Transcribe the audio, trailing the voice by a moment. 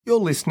You're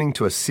listening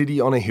to a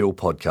City on a Hill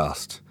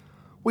podcast.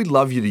 We'd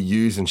love you to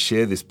use and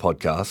share this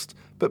podcast,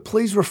 but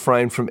please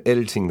refrain from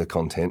editing the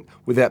content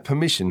without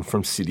permission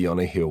from City on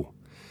a Hill.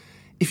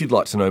 If you'd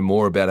like to know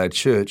more about our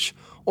church,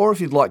 or if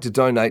you'd like to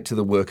donate to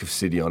the work of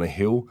City on a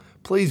Hill,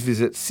 please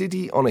visit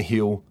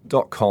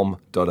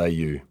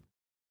cityonahill.com.au.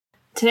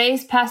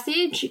 Today's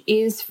passage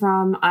is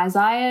from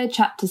Isaiah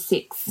chapter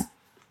 6.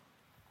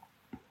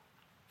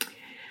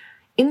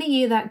 In the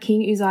year that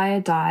King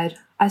Uzziah died,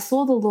 I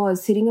saw the Lord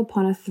sitting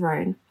upon a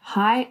throne,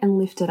 high and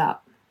lifted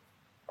up,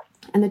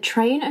 and the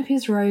train of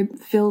his robe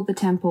filled the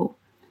temple.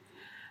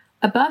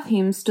 Above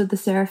him stood the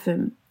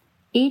seraphim.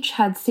 Each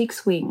had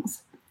 6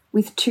 wings.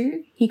 With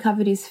 2 he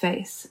covered his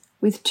face,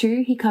 with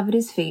 2 he covered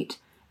his feet,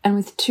 and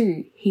with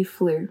 2 he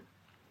flew.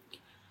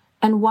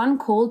 And one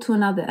called to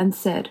another and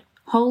said,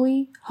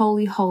 Holy,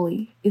 holy,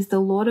 holy is the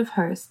Lord of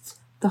hosts.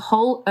 The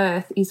whole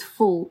earth is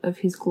full of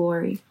his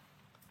glory.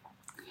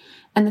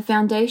 And the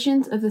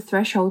foundations of the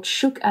threshold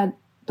shook at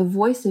the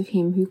voice of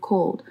him who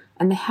called,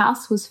 and the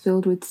house was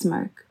filled with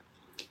smoke.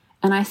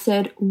 And I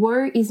said,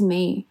 Woe is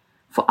me,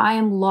 for I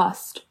am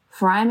lost,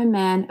 for I am a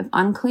man of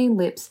unclean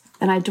lips,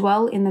 and I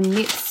dwell in the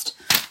midst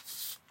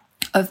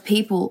of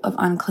people of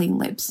unclean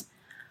lips.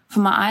 For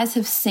my eyes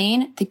have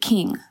seen the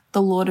King,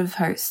 the Lord of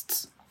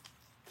hosts.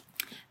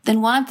 Then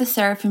one of the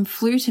seraphim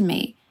flew to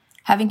me,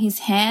 having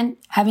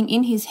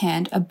in his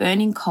hand a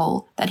burning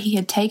coal that he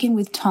had taken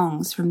with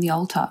tongs from the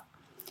altar.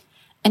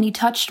 And he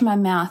touched my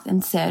mouth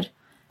and said,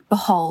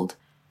 Behold,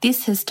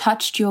 this has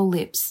touched your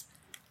lips.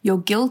 Your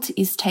guilt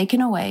is taken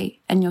away,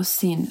 and your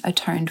sin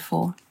atoned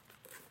for.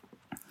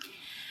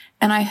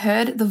 And I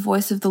heard the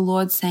voice of the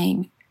Lord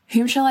saying,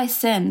 Whom shall I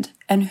send,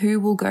 and who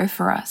will go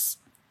for us?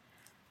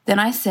 Then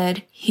I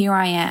said, Here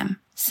I am,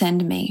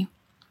 send me.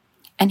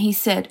 And he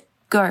said,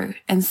 Go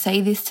and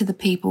say this to the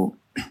people.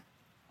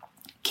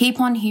 Keep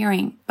on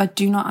hearing, but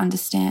do not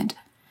understand.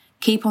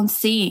 Keep on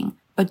seeing,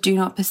 but do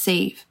not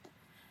perceive.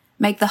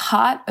 Make the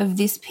heart of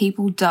this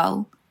people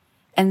dull,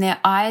 and their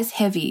ears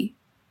heavy,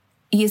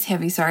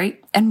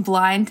 and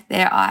blind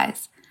their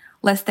eyes,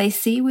 lest they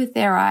see with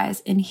their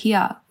eyes and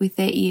hear with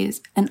their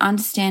ears and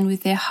understand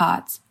with their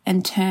hearts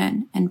and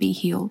turn and be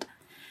healed.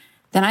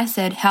 Then I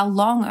said, How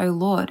long, O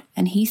Lord?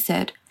 And he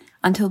said,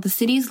 Until the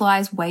cities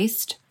lies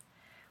waste,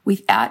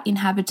 without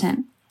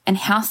inhabitant, and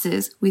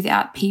houses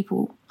without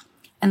people,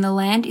 and the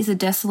land is a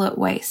desolate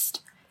waste,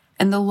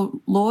 and the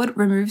Lord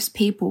removes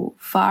people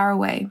far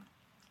away,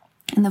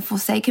 and the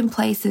forsaken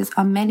places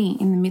are many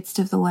in the midst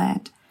of the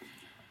land.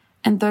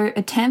 And though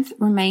 1/10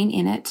 remain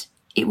in it,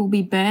 it will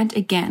be burnt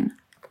again,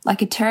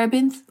 like a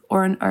terebinth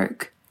or an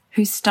oak,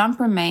 whose stump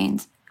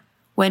remains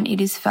when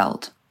it is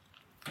felled.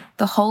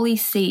 The holy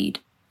seed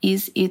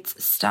is its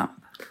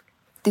stump.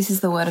 This is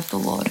the word of the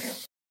Lord.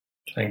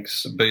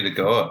 Thanks be to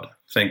God.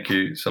 Thank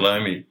you,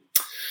 Salome.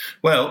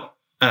 Well,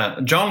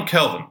 John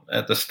Calvin,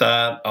 at the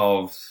start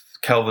of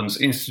Calvin's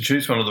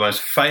Institutes, one of the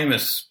most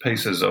famous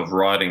pieces of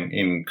writing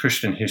in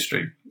Christian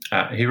history,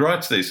 he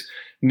writes this: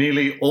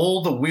 Nearly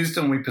all the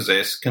wisdom we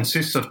possess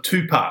consists of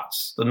 2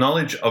 parts, the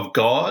knowledge of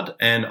God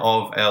and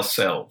of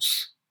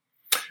ourselves.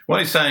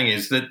 What he's saying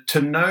is that to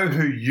know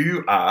who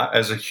you are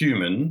as a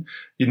human,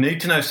 you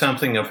need to know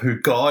something of who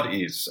God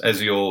is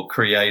as your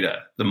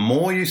creator. The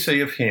more you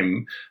see of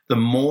him, the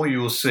more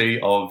you will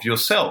see of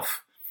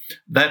yourself.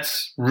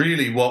 That's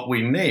really what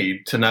we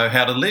need to know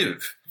how to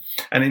live.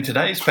 And in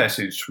today's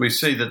passage, we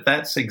see that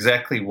that's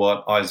exactly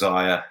what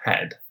Isaiah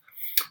had.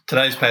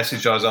 Today's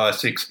passage, Isaiah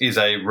 6, is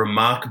a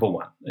remarkable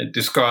one. It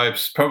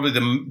describes probably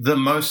the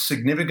most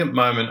significant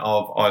moment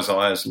of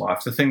Isaiah's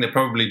life, the thing that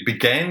probably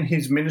began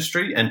his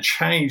ministry and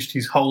changed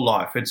his whole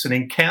life. It's an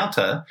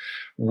encounter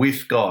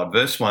with God.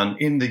 Verse 1,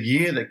 In the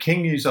year that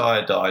King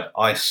Uzziah died,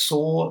 I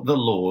saw the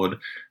Lord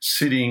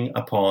sitting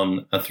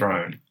upon a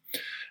throne.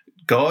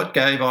 God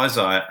gave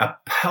Isaiah a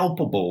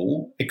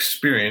palpable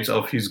experience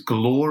of his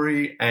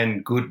glory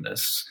and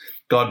goodness.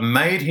 God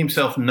made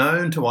himself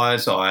known to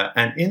Isaiah,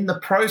 and in the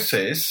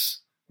process,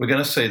 we're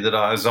going to see that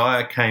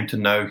Isaiah came to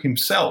know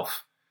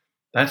himself.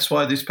 That's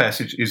why this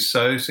passage is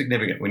so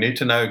significant. We need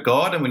to know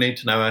God and we need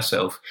to know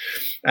ourselves.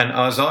 And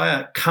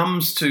Isaiah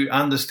comes to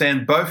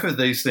understand both of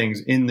these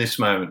things in this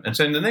moment. And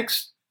so in the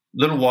next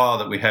little while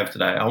that we have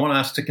today, I want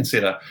us to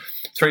consider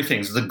 3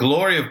 things: the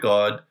glory of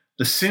God,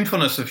 the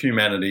sinfulness of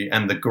humanity,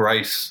 and the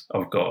grace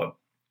of God.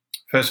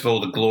 First of all,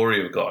 the glory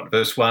of God.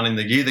 Verse 1, In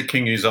the year that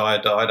King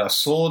Uzziah died, I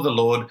saw the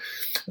Lord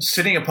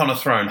sitting upon a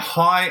throne,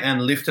 high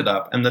and lifted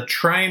up, and the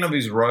train of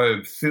his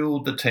robe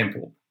filled the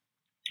temple.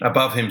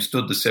 Above him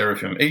stood the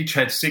seraphim. Each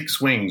had 6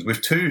 wings.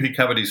 With 2 he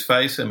covered his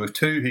face, and with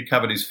 2 he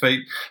covered his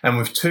feet, and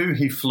with 2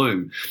 he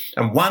flew.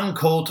 And one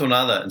called to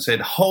another and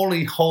said,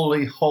 Holy,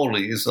 holy,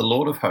 holy is the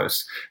Lord of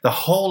hosts. The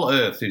whole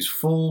earth is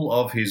full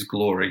of his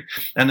glory.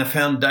 And the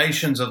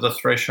foundations of the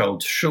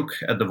threshold shook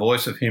at the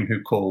voice of him who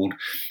called,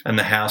 and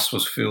the house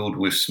was filled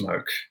with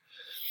smoke.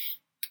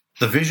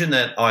 The vision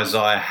that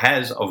Isaiah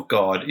has of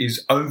God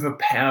is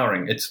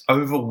overpowering. It's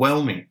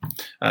overwhelming.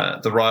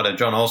 The writer,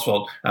 John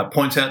Oswald,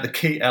 points out the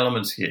key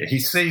elements here. He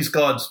sees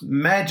God's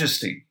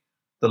majesty,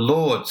 the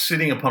Lord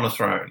sitting upon a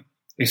throne.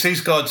 He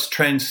sees God's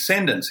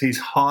transcendence. He's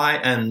high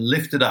and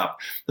lifted up.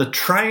 The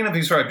train of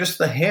his robe, just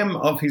the hem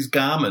of his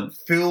garment,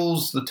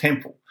 fills the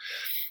temple.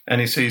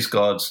 And he sees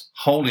God's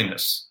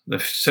holiness.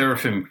 The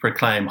seraphim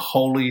proclaim,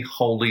 "Holy,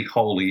 holy,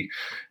 holy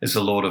is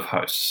the Lord of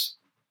hosts."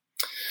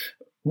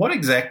 What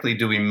exactly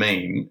do we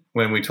mean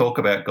when we talk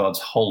about God's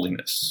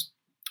holiness?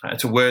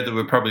 It's a word that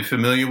we're probably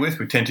familiar with.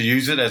 We tend to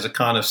use it as a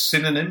kind of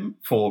synonym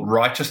for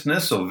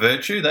righteousness or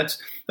virtue. That's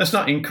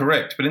not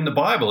incorrect. But in the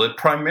Bible, it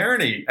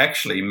primarily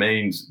actually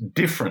means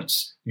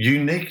difference,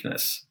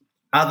 uniqueness,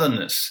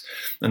 otherness.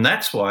 And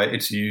that's why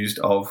it's used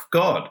of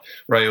God.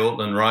 Ray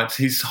Ortlund writes,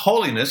 "His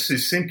holiness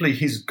is simply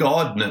his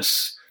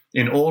godness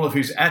in all of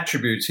his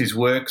attributes, his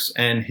works,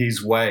 and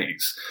his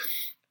ways."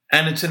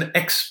 And it's an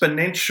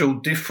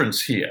exponential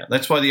difference here.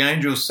 That's why the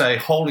angels say,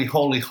 "Holy,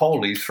 holy,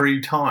 holy,"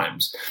 3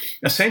 times.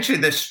 Essentially,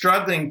 they're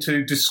struggling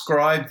to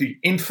describe the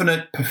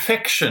infinite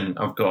perfection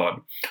of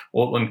God.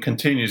 Ortlund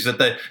continues that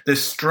they're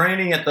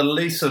straining at the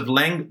leash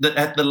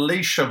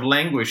of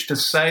language to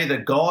say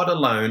that God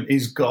alone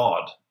is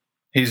God.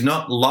 He's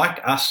not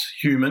like us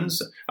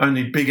humans,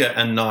 only bigger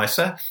and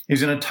nicer.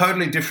 He's in a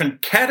totally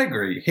different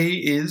category.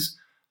 He is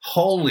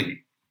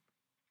holy.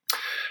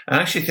 I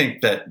actually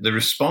think that the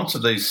response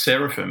of these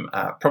seraphim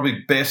probably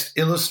best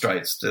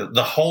illustrates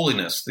the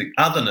holiness, the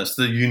otherness,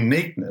 the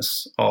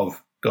uniqueness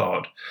of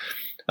God.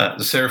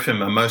 The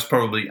seraphim are most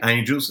probably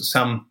angels.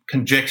 Some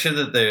conjecture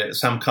that they're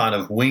some kind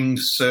of winged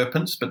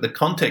serpents, but the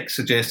context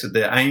suggests that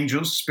they're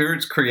angels,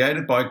 spirits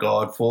created by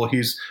God for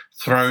his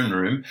throne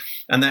room.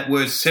 And that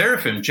word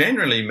seraphim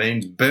generally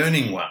means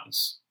burning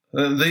ones.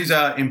 These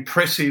are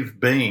impressive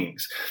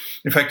beings.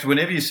 In fact,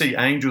 whenever you see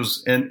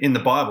angels in the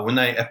Bible, when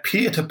they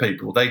appear to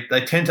people, they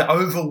tend to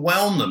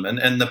overwhelm them,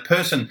 and the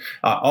person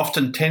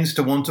often tends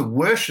to want to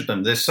worship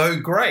them. They're so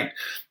great.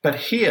 But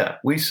here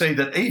we see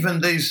that even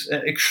these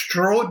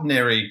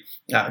extraordinary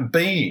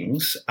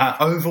beings are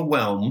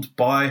overwhelmed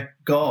by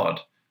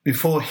God.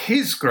 Before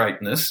his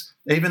greatness,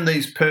 even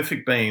these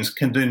perfect beings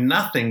can do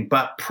nothing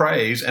but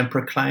praise and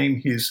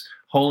proclaim his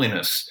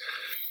holiness.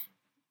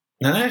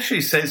 Now, that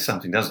actually says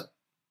something, doesn't it?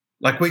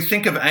 Like, we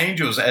think of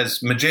angels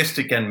as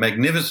majestic and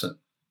magnificent,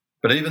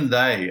 but even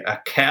they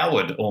are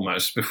coward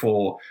almost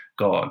before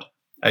God.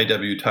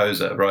 A.W.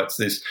 Tozer writes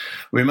this: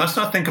 "We must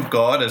not think of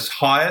God as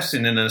highest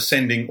in an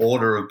ascending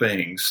order of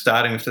beings,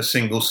 starting with a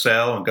single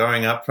cell and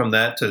going up from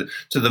that to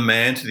the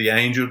man, to the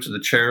angel, to the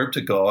cherub,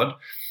 to God.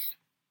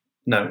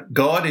 No,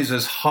 God is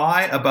as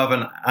high above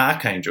an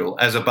archangel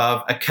as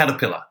above a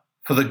caterpillar.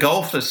 For the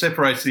gulf that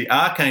separates the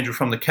archangel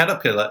from the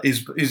caterpillar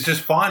is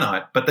just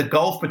finite, but the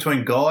gulf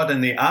between God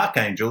and the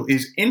archangel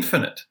is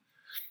infinite."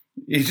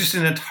 He's just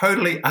in a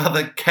totally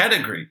other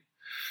category.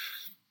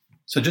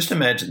 So just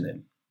imagine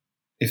then,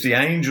 if the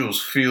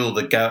angels feel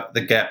the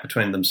gap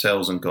between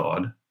themselves and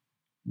God,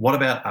 what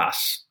about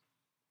us?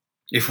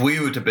 If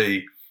we were to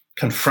be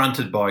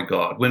confronted by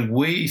God, when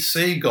we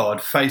see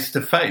God face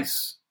to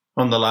face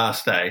on the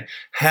last day,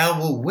 how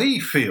will we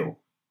feel?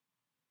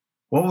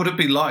 What would it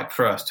be like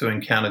for us to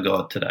encounter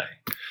God today?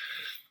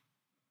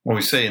 Well,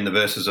 we see in the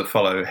verses that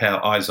follow how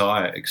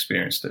Isaiah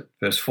experienced it.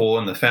 Verse 4,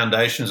 "And the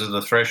foundations of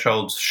the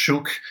thresholds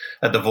shook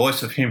at the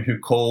voice of him who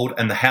called,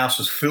 and the house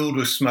was filled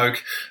with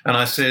smoke. And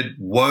I said,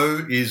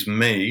 Woe is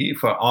me,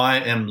 for I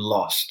am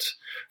lost.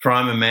 For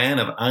I am a man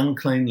of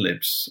unclean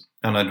lips,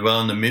 and I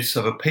dwell in the midst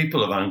of a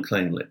people of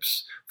unclean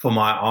lips. For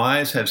my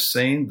eyes have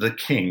seen the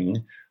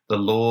King, the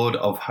Lord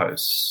of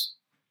hosts."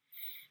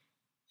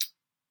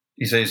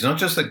 You see, it's not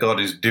just that God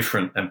is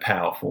different and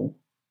powerful,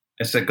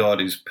 it's that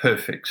God is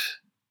perfect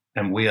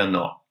and we are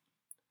not.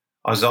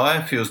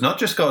 Isaiah feels not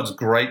just God's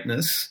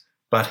greatness,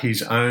 but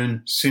his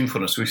own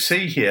sinfulness. We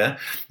see here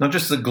not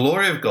just the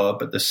glory of God,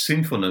 but the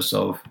sinfulness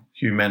of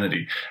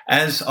humanity.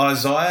 As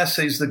Isaiah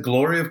sees the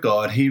glory of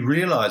God, he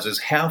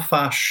realizes how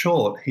far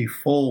short he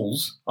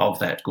falls of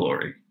that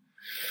glory.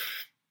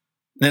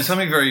 There's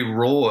something very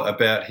raw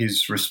about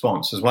his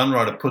response. As one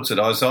writer puts it,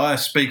 Isaiah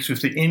speaks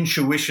with the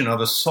intuition of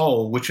a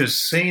soul which has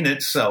seen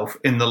itself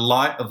in the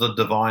light of the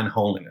divine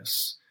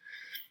holiness.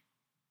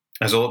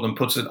 As Ortlund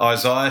puts it,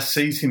 Isaiah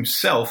sees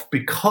himself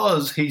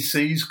because he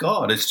sees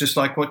God. It's just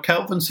like what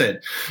Calvin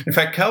said. In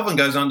fact, Calvin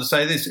goes on to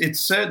say this: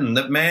 "It's certain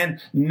that man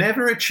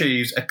never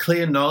achieves a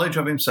clear knowledge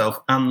of himself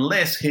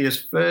unless he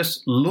has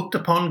first looked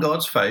upon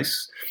God's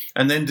face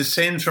and then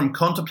descends from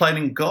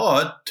contemplating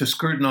God to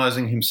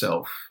scrutinizing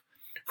himself.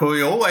 For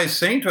we always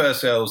seem to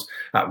ourselves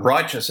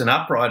righteous and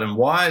upright and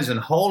wise and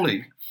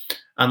holy,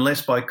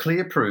 unless by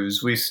clear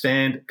proofs we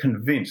stand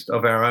convinced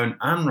of our own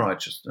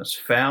unrighteousness,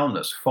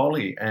 foulness,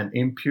 folly, and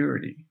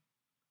impurity."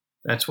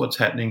 That's what's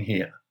happening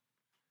here.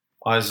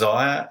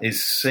 Isaiah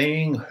is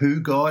seeing who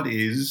God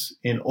is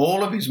in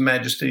all of his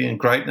majesty and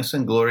greatness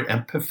and glory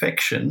and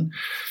perfection,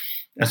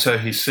 and so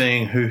he's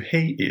seeing who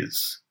he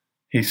is.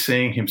 He's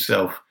seeing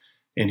himself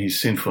in his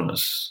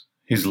sinfulness,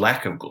 his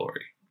lack of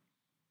glory.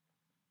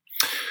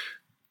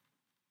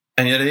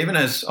 And yet, even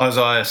as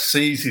Isaiah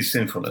sees his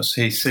sinfulness,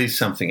 he sees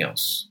something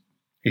else.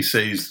 he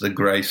sees the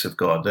grace of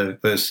God.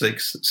 Verse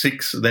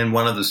 6, then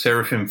one of the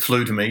seraphim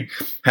flew to me,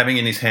 having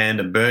in his hand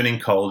a burning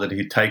coal that he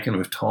had taken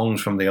with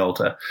tongs from the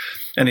altar.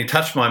 And he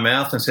touched my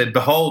mouth and said,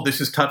 behold, this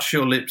has touched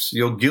your lips.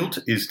 Your guilt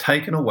is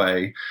taken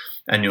away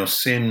and your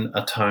sin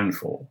atoned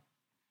for.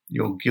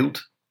 Your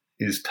guilt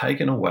is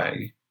taken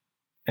away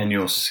and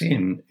your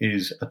sin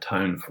is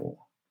atoned for.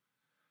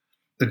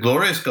 The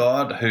glorious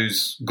God,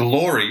 whose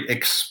glory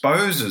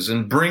exposes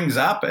and brings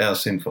up our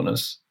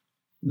sinfulness,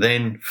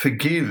 then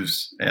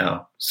forgives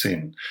our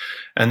sin.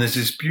 And there's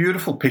this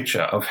beautiful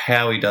picture of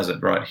how he does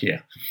it right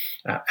here.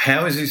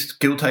 How is his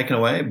guilt taken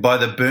away? By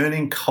the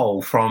burning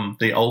coal from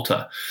the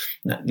altar.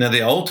 Now,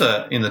 the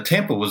altar in the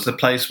temple was the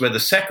place where the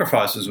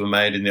sacrifices were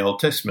made in the Old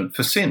Testament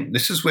for sin.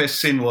 This is where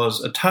sin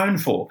was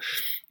atoned for.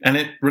 And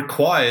it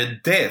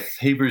required death.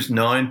 Hebrews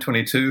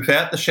 9:22,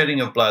 without the shedding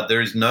of blood,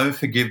 there is no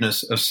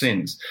forgiveness of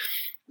sins.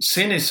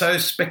 Sin is so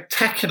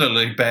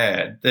spectacularly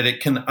bad that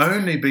it can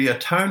only be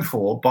atoned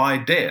for by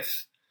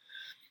death.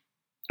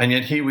 And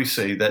yet here we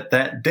see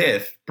that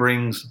death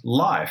brings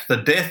life. The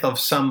death of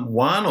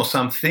someone or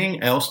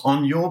something else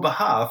on your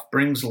behalf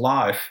brings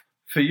life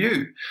for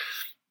you.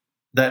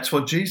 That's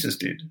what Jesus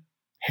did.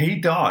 He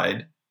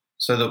died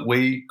so that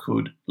we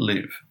could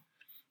live.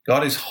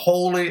 God is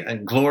holy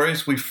and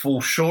glorious. We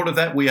fall short of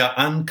that. We are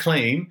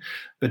unclean,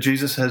 but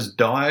Jesus has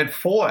died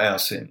for our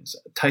sins,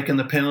 taken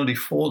the penalty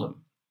for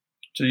them.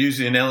 To use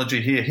the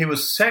analogy here, he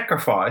was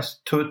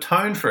sacrificed to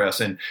atone for our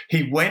sin.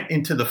 He went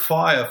into the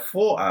fire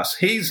for us.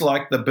 He's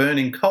like the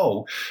burning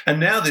coal. And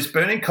now this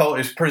burning coal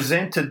is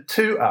presented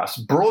to us,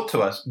 brought to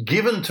us,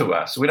 given to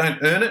us. We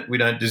don't earn it. We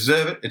don't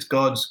deserve it. It's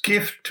God's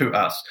gift to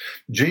us.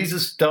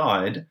 Jesus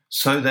died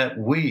so that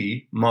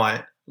we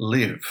might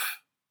live.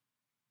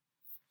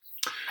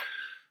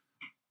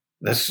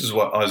 This is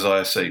what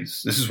Isaiah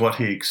sees. This is what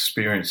he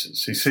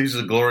experiences. He sees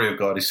the glory of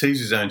God. He sees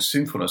his own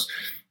sinfulness.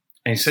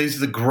 And he sees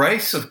the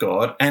grace of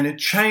God, and it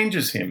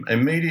changes him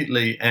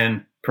immediately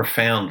and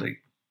profoundly.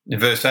 In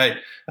verse 8,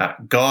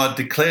 God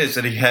declares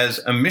that he has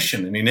a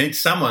mission and he needs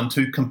someone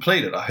to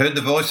complete it. I heard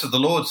the voice of the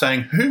Lord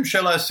saying, whom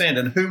shall I send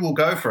and who will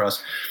go for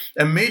us?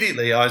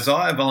 Immediately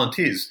Isaiah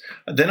volunteers.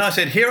 Then I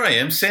said, here I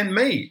am, send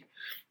me.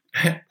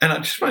 And I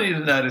just want you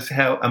to notice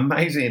how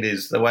amazing it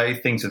is the way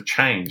things have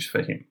changed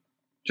for him.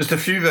 Just a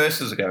few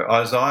verses ago,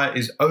 Isaiah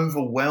is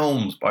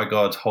overwhelmed by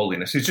God's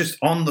holiness. He's just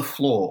on the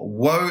floor.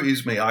 Woe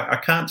is me. I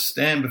can't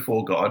stand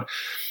before God.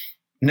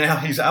 Now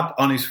he's up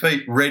on his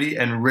feet, ready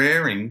and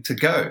raring to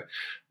go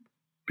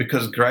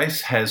because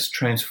grace has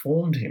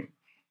transformed him.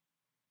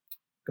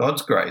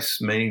 God's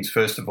grace means,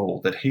 first of all,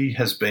 that he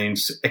has been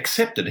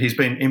accepted. He's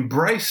been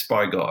embraced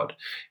by God.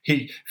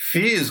 He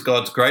fears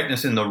God's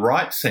greatness in the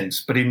right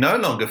sense, but he no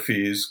longer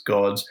fears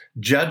God's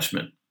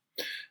judgment.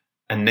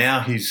 And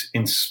now he's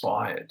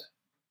inspired.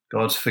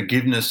 God's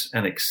forgiveness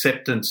and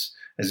acceptance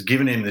has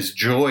given him this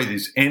joy,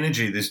 this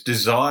energy, this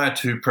desire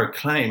to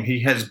proclaim.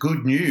 He has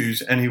good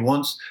news and he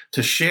wants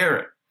to share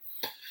it.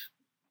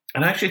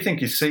 And I actually think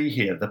you see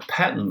here the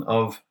pattern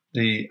of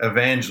the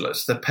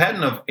evangelist, the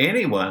pattern of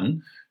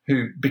anyone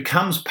who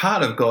becomes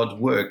part of God's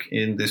work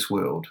in this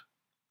world.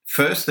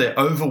 First, they're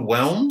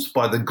overwhelmed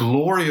by the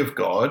glory of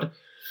God,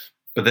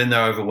 but then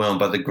they're overwhelmed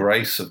by the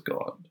grace of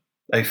God.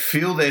 They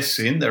feel their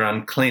sin, their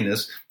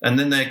uncleanness, and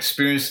then they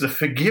experience the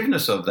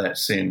forgiveness of that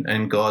sin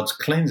and God's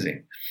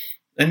cleansing.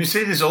 And you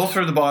see this all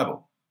through the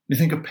Bible. You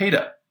think of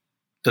Peter,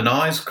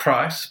 denies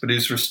Christ, but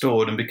is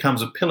restored and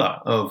becomes a pillar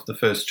of the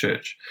first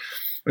church.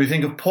 Or you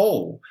think of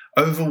Paul,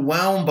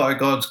 overwhelmed by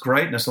God's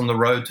greatness on the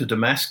road to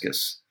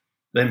Damascus,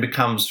 then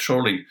becomes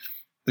surely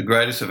the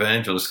greatest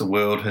evangelist the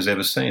world has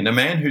ever seen. A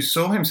man who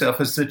saw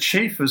himself as the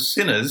chief of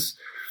sinners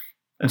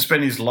and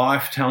spent his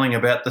life telling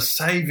about the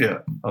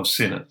saviour of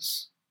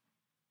sinners.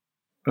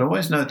 But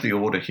always note the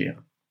order here.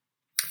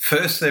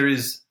 First, there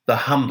is the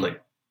humbling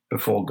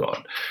before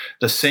God,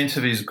 the sense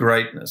of his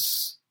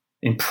greatness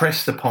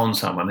impressed upon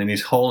someone in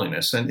his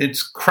holiness. And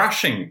it's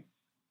crushing,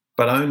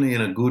 but only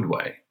in a good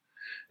way.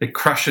 It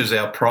crushes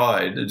our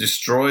pride, it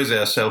destroys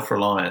our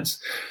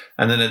self-reliance,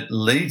 and then it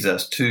leads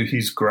us to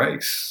his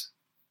grace.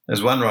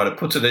 As one writer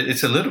puts it,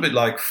 it's a little bit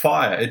like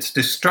fire. It's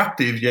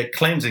destructive yet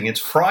cleansing. It's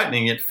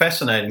frightening yet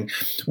fascinating.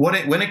 When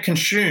it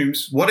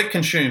consumes,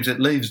 it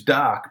leaves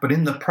dark, but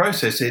in the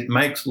process it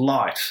makes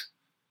light.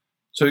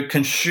 So it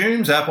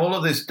consumes up all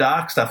of this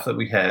dark stuff that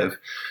we have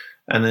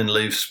and then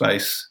leaves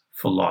space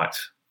for light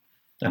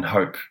and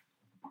hope.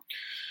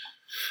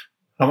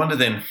 I wonder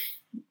then,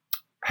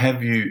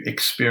 have you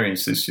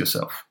experienced this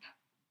yourself?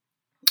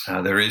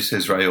 There is,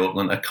 says Ray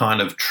Ortlund, a kind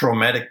of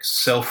traumatic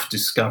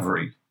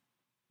self-discovery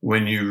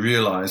when you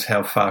realise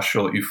how far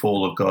short you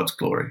fall of God's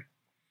glory.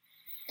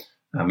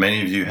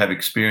 Many of you have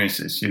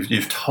experienced this.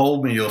 You've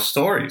told me your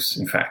stories,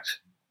 in fact.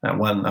 I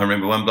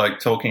remember one bloke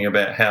talking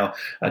about how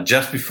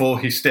just before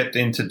he stepped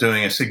into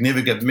doing a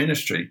significant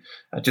ministry,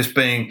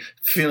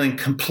 feeling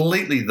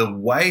completely the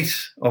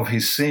weight of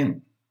his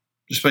sin,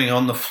 just being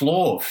on the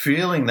floor,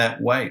 feeling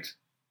that weight,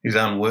 his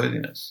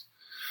unworthiness.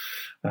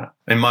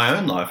 In my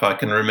own life, I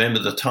can remember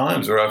the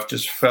times where I've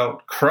just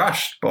felt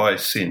crushed by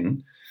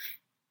sin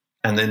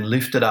and then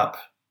lifted up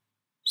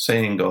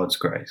seeing God's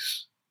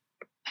grace.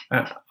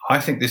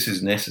 I think this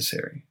is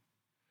necessary.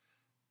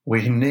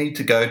 We need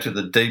to go to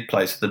the deep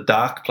place, the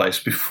dark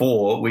place,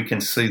 before we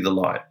can see the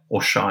light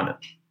or shine it.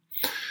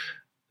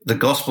 The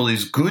gospel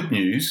is good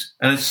news,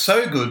 and it's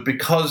so good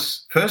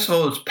because, first of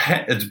all,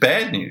 it's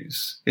bad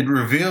news. It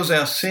reveals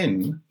our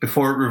sin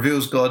before it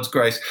reveals God's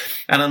grace.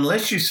 And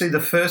unless you see the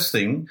first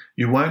thing,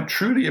 you won't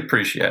truly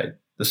appreciate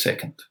the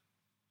second.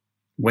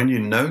 When you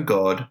know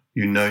God,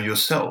 you know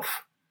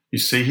yourself. You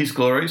see his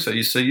glory, so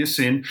you see your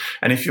sin.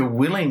 And if you're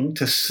willing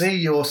to see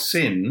your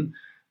sin,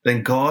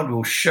 then God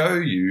will show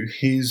you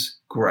his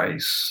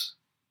grace.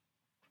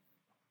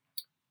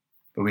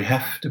 But we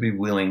have to be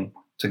willing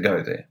to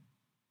go there.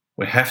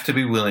 We have to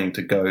be willing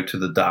to go to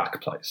the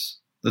dark place,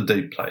 the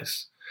deep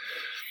place.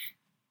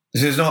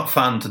 This is not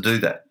fun to do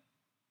that.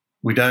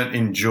 We don't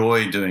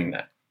enjoy doing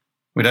that.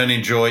 We don't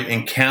enjoy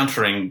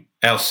encountering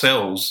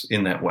ourselves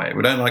in that way.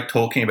 We don't like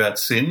talking about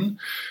sin.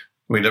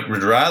 We'd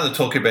rather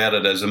talk about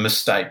it as a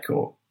mistake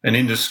or an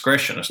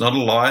indiscretion. It's not a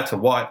lie, it's a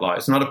white lie.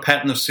 It's not a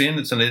pattern of sin,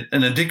 it's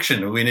an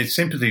addiction we need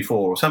sympathy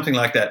for or something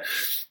like that.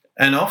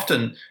 And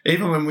often,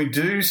 even when we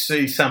do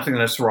see something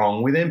that's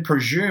wrong, we then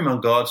presume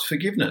on God's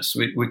forgiveness.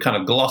 We kind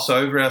of gloss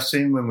over our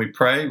sin when we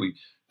pray. We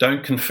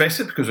don't confess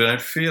it because we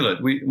don't feel it.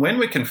 When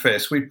we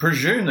confess, we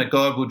presume that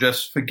God will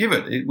just forgive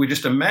it. We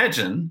just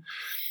imagine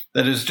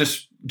that it's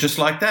just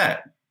like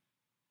that.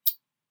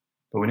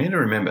 But we need to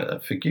remember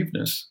that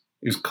forgiveness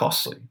is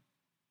costly.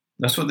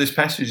 That's what this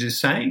passage is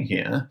saying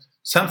here.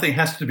 Something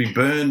has to be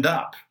burned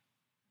up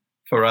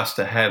for us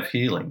to have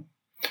healing.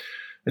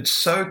 It's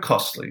so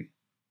costly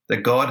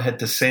that God had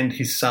to send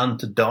his son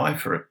to die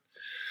for it.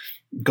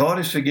 God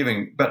is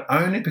forgiving, but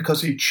only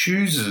because he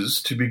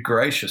chooses to be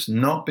gracious,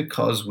 not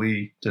because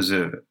we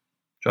deserve it.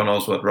 John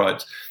Oswalt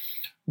writes,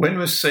 when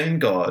we've seen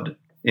God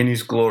in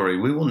his glory,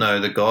 we will know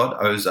that God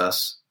owes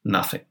us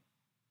nothing.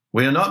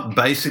 We are not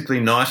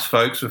basically nice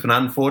folks with an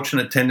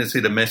unfortunate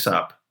tendency to mess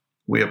up.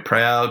 We are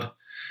proud,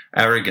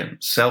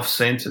 arrogant,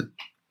 self-centered,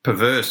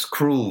 perverse,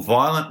 cruel,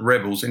 violent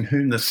rebels in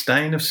whom the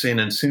stain of sin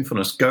and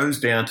sinfulness goes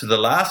down to the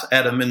last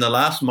atom in the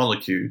last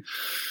molecule.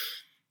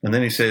 And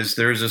then he says,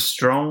 there is a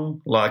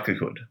strong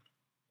likelihood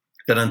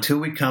that until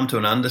we come to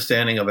an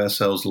understanding of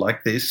ourselves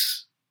like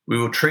this, we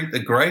will treat the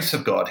grace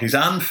of God, his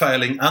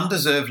unfailing,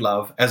 undeserved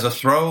love, as a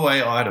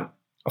throwaway item.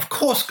 Of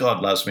course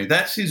God loves me.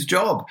 That's his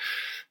job.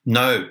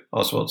 No,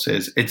 Oswald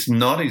says, it's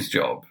not his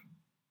job.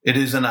 It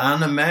is an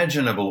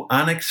unimaginable,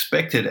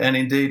 unexpected, and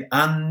indeed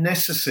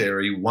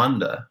unnecessary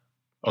wonder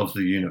of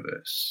the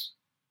universe.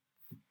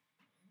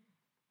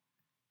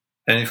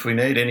 And if we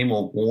need any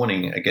more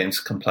warning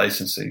against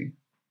complacency,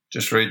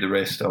 just read the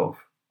rest of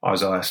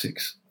Isaiah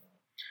 6.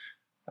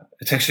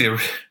 It's actually a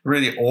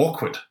really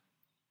awkward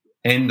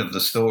end of the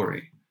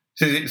story.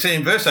 See,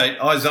 in verse 8,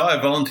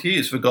 Isaiah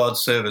volunteers for God's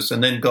service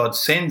and then God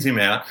sends him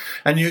out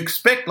and you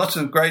expect lots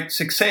of great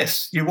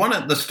success. You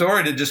want the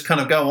story to just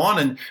kind of go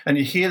on and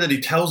you hear that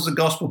he tells the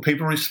gospel,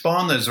 people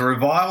respond, there's a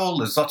revival,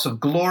 there's lots of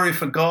glory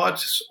for God.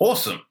 It's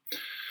awesome.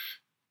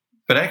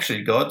 But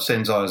actually, God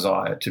sends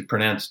Isaiah to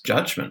pronounce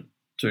judgment,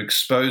 to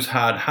expose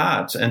hard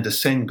hearts, and to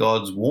send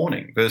God's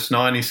warning. Verse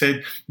 9, he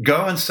said,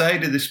 go and say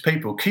to this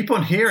people, keep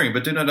on hearing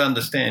but do not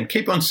understand,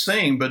 keep on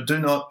seeing but do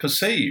not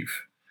perceive.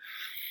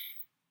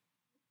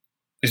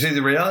 You see,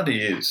 the reality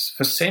is,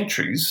 for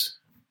centuries,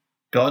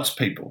 God's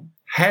people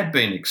had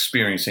been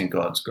experiencing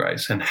God's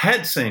grace and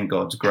had seen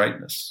God's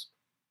greatness.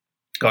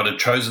 God had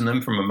chosen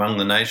them from among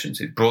the nations.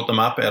 He'd brought them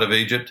up out of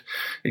Egypt.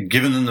 He'd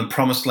given them the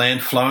promised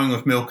land flowing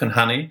with milk and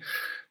honey.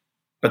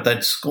 But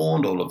they'd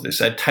scorned all of this.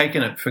 They'd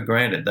taken it for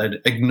granted.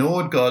 They'd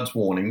ignored God's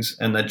warnings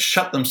and they'd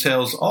shut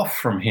themselves off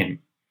from him.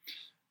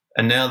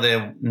 And now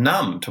they're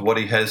numb to what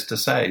he has to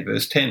say.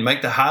 Verse 10,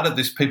 make the heart of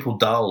this people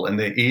dull and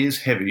their ears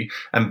heavy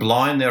and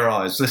blind their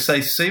eyes, lest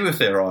they see with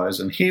their eyes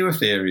and hear with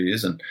their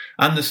ears and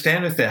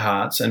understand with their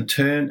hearts and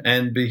turn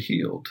and be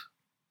healed.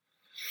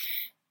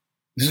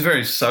 This is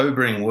very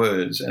sobering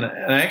words. And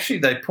actually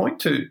they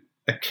point to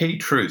a key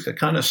truth, a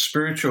kind of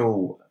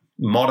spiritual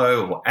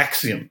motto or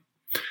axiom.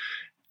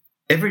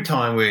 Every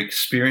time we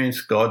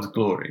experience God's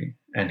glory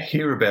and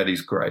hear about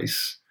his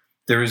grace,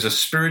 there is a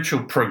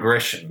spiritual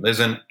progression. There's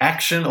an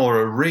action or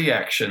a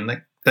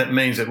reaction that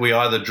means that we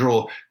either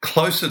draw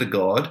closer to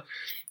God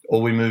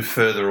or we move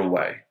further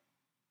away.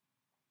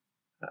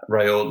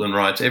 Ray Ortlund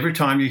writes, every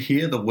time you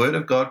hear the word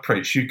of God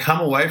preached, you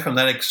come away from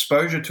that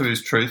exposure to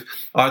his truth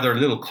either a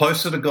little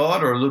closer to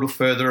God or a little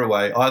further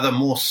away, either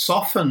more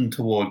softened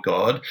toward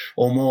God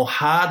or more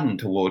hardened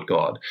toward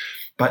God.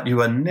 But you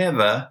are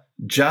never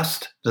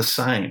just the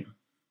same.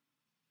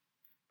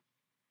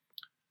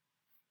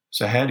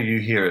 So how do you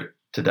hear it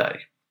today?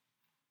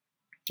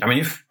 I mean,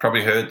 you've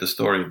probably heard the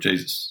story of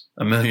Jesus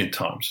a million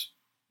times,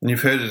 and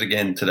you've heard it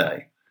again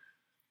today.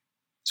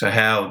 So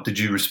how did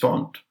you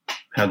respond?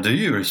 How do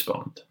you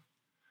respond?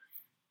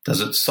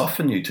 Does it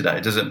soften you today?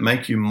 Does it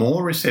make you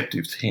more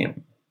receptive to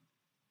him?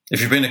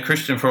 If you've been a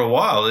Christian for a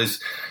while,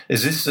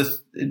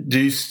 do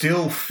you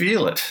still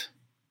feel it?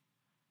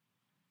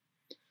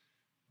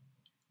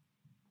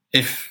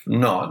 If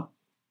not,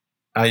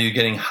 are you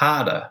getting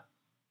harder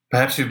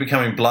Perhaps you're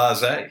becoming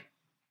blasé.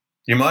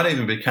 You might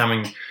even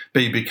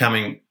be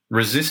becoming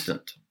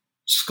resistant,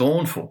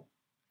 scornful,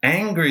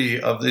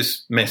 angry of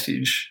this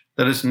message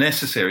that is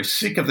necessary,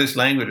 sick of this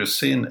language of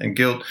sin and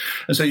guilt,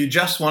 and so you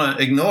just want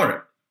to ignore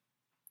it.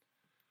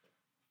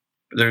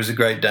 But there is a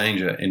great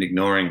danger in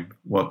ignoring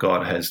what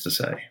God has to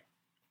say.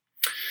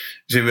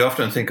 See, we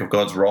often think of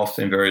God's wrath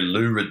in very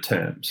lurid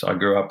terms. I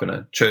grew up in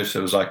a church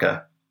that was like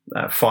a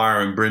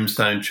fire and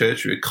brimstone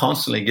church. We were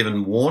constantly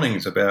given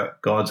warnings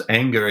about God's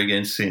anger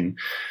against sin.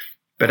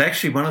 But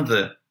actually, one of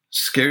the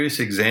scariest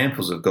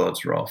examples of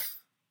God's wrath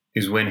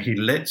is when he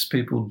lets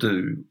people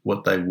do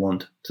what they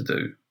want to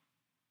do.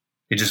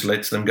 He just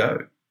lets them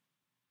go.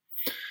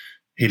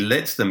 He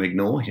lets them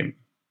ignore him.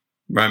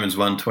 Romans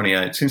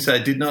 1:28, since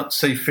they did not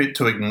see fit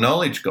to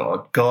acknowledge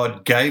God,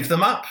 God gave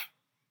them up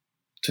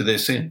to their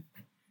sin,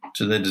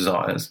 to their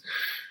desires.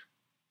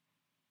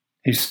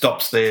 He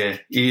stops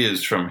their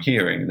ears from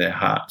hearing, their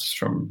hearts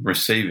from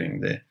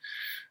receiving, their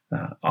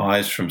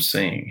eyes from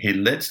seeing. He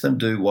lets them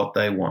do what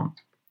they want.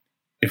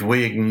 If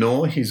we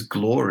ignore his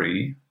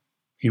glory,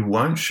 he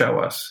won't show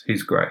us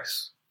his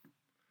grace.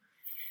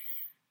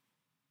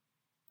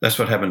 That's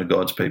what happened to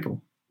God's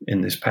people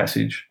in this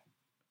passage.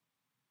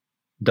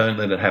 Don't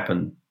let it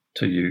happen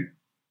to you,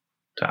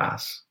 to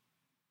us.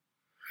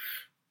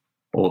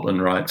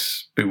 Ortland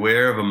writes,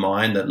 beware of a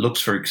mind that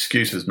looks for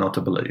excuses not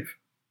to believe.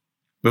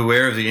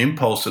 Beware of the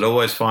impulse that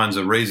always finds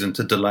a reason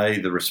to delay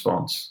the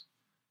response.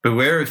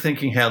 Beware of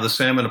thinking how the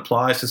sermon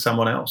applies to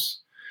someone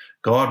else.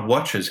 God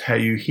watches how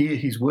you hear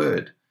his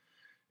word.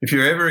 If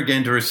you're ever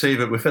again to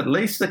receive it with at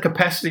least the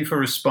capacity for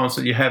response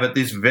that you have at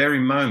this very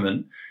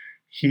moment,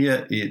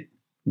 hear it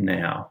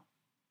now.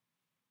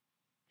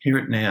 Hear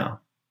it now,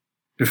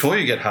 before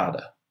you get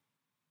harder.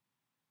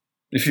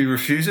 If you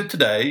refuse it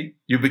today,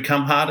 you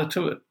become harder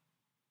to it.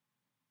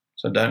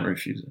 So don't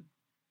refuse it.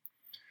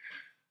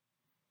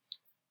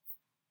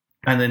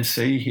 And then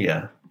see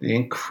here the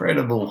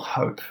incredible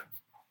hope.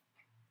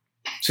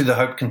 See, the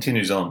hope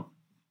continues on.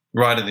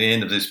 Right at the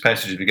end of this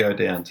passage, if you go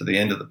down to the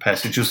end of the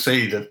passage, you'll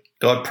see that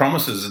God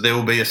promises that there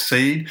will be a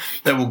seed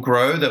that will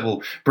grow, that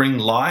will bring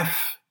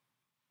life.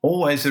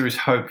 Always there is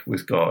hope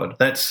with God.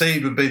 That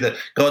seed would be that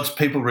God's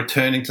people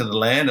returning to the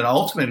land and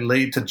ultimately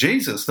lead to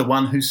Jesus, the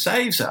one who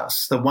saves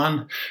us, the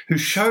one who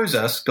shows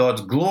us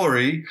God's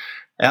glory,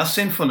 our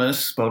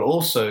sinfulness, but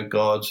also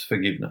God's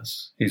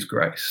forgiveness, his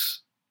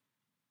grace.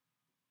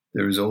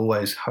 There is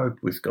always hope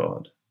with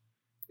God.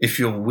 If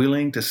you're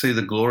willing to see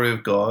the glory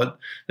of God,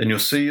 then you'll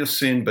see your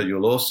sin, but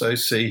you'll also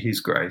see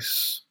his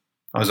grace.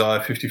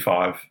 Isaiah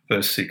 55,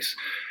 verse 6,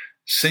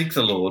 seek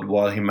the Lord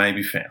while he may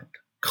be found.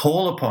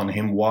 Call upon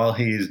him while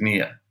he is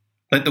near.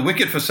 Let the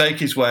wicked forsake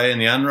his way and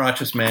the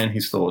unrighteous man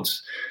his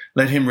thoughts.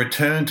 Let him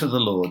return to the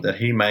Lord that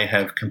he may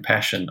have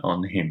compassion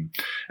on him,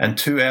 and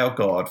to our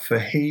God, for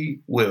he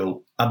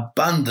will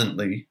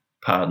abundantly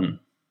pardon.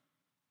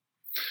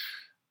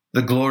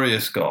 The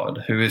glorious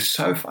God, who is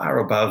so far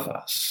above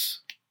us,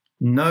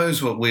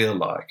 knows what we are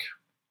like.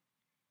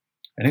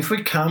 And if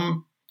we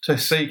come to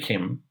seek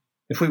him,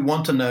 if we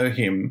want to know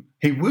him,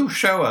 he will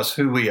show us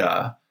who we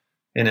are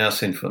in our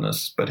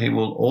sinfulness, but he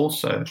will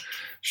also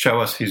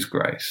show us his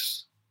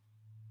grace.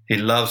 He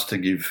loves to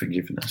give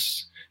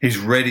forgiveness. He's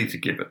ready to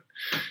give it.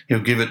 He'll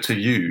give it to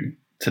you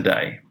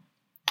today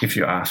if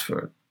you ask for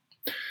it.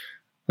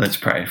 Let's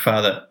pray.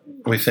 Father,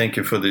 we thank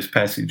you for this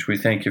passage. We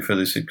thank you for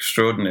this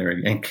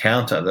extraordinary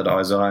encounter that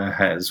Isaiah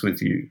has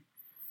with you.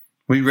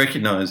 We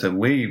recognise that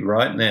we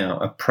right now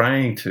are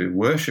praying to,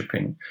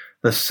 worshipping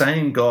the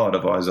same God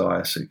of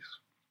Isaiah 6.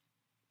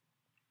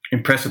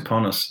 Impress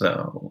upon us,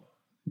 though,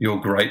 your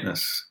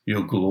greatness,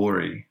 your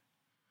glory.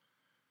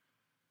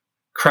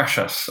 Crush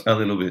us a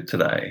little bit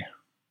today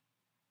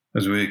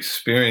as we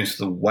experience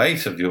the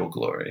weight of your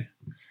glory.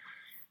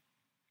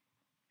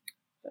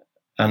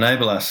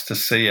 Enable us to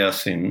see our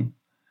sin.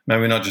 May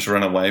we not just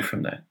run away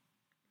from that.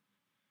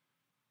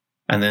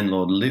 And then,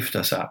 Lord, lift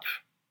us up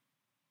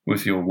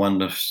with your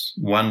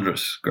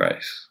wondrous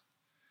grace.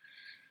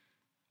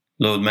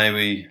 Lord, may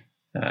we,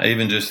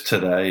 even just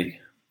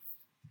today,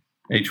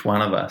 each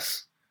one of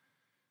us,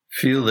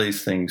 feel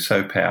these things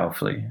so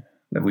powerfully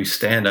that we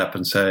stand up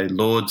and say,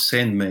 Lord,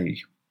 send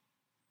me.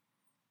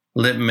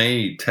 Let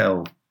me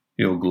tell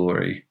your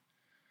glory.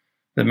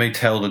 Let me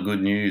tell the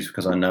good news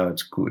because I know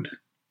it's good.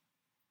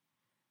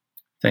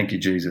 Thank you,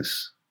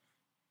 Jesus,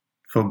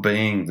 for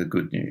being the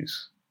good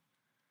news,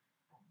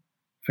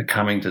 for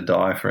coming to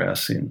die for our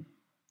sin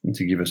and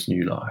to give us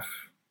new life.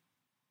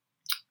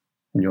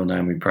 In your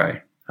name we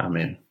pray.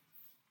 Amen.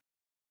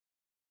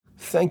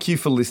 Thank you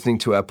for listening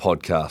to our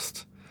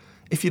podcast.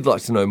 If you'd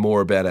like to know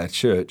more about our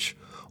church,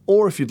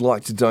 or if you'd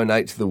like to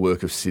donate to the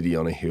work of City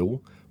on a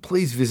Hill,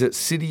 please visit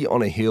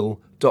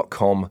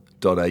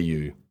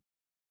cityonahill.com.au.